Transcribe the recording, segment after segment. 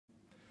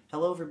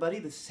Hello everybody,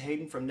 this is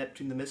Hayden from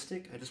Neptune the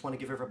Mystic. I just want to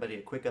give everybody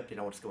a quick update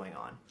on what's going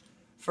on.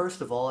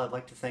 First of all, I'd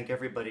like to thank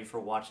everybody for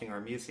watching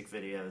our music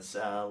videos,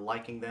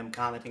 liking them,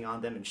 commenting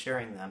on them, and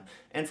sharing them,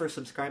 and for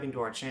subscribing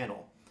to our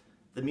channel.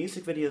 The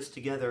music videos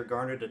together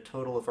garnered a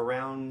total of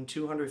around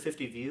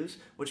 250 views,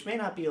 which may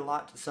not be a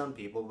lot to some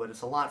people, but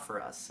it's a lot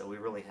for us, so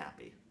we're really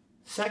happy.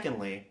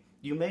 Secondly,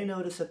 you may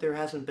notice that there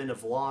hasn't been a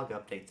vlog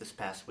update this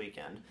past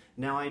weekend.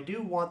 Now, I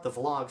do want the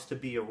vlogs to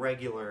be a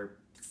regular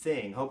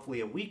thing,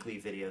 hopefully a weekly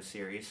video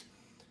series,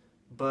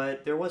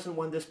 but there wasn't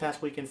one this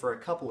past weekend for a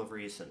couple of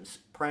reasons.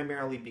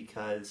 Primarily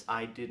because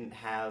I didn't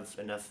have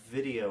enough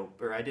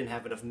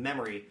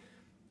memory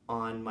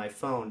on my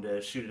phone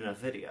to shoot enough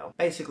video.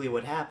 Basically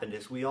what happened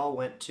is we all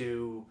went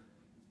to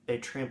a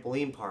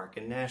trampoline park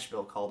in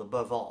Nashville called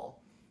Above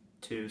All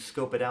to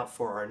scope it out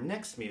for our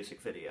next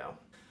music video.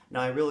 Now,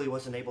 I really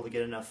wasn't able to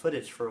get enough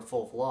footage for a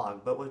full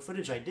vlog, but what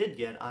footage I did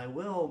get, I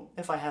will,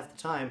 if I have the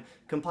time,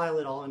 compile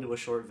it all into a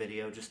short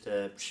video just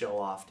to show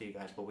off to you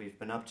guys what we've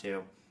been up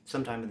to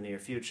sometime in the near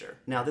future.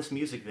 Now, this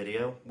music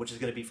video, which is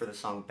going to be for the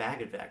song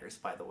Baggage,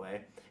 by the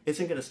way,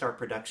 isn't going to start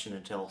production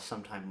until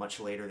sometime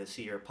much later this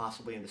year,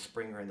 possibly in the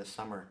spring or in the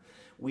summer.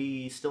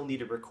 We still need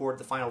to record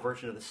the final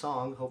version of the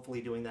song,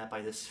 hopefully doing that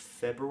by this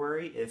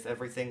February, if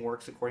everything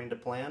works according to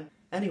plan.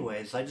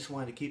 Anyways, I just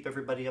wanted to keep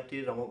everybody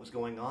updated on what was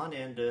going on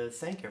and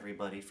thank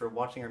everybody for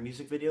watching our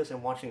music videos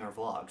and watching our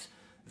vlogs.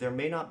 There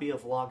may not be a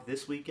vlog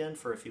this weekend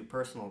for a few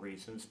personal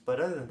reasons,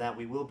 but other than that,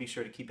 we will be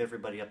sure to keep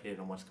everybody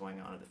updated on what's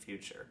going on in the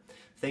future.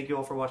 Thank you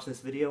all for watching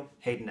this video.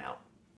 Hayden out.